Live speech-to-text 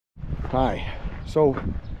Hi. So,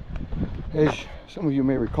 as some of you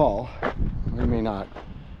may recall, or you may not,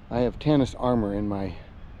 I have Tannus Armour in my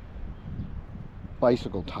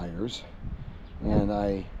bicycle tires, and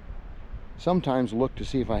I sometimes look to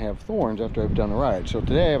see if I have thorns after I've done a ride. So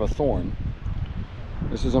today I have a thorn.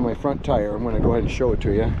 This is on my front tire. I'm going to go ahead and show it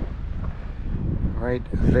to you right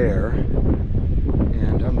there,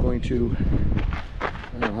 and I'm going to, I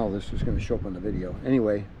don't know how this is going to show up on the video.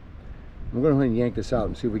 Anyway, I'm going to go ahead and yank this out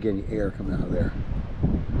and see if we get any air coming out of there.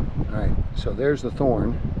 Alright, so there's the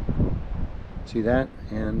thorn. See that?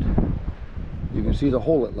 And you can see the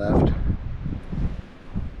hole it left.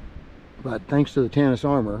 But thanks to the Tannus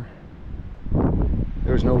Armour,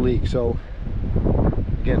 there's no leak. So,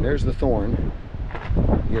 again, there's the thorn.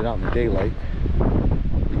 Get it out in the daylight.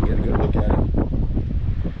 You can get a good look at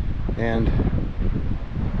it. And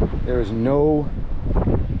there is no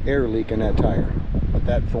air leak in that tire, but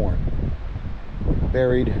that thorn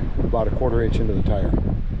buried about a 1/4 inch into the tire.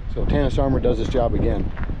 So Tannus Armour does its job again.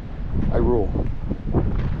 I rule.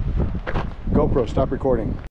 GoPro, stop recording.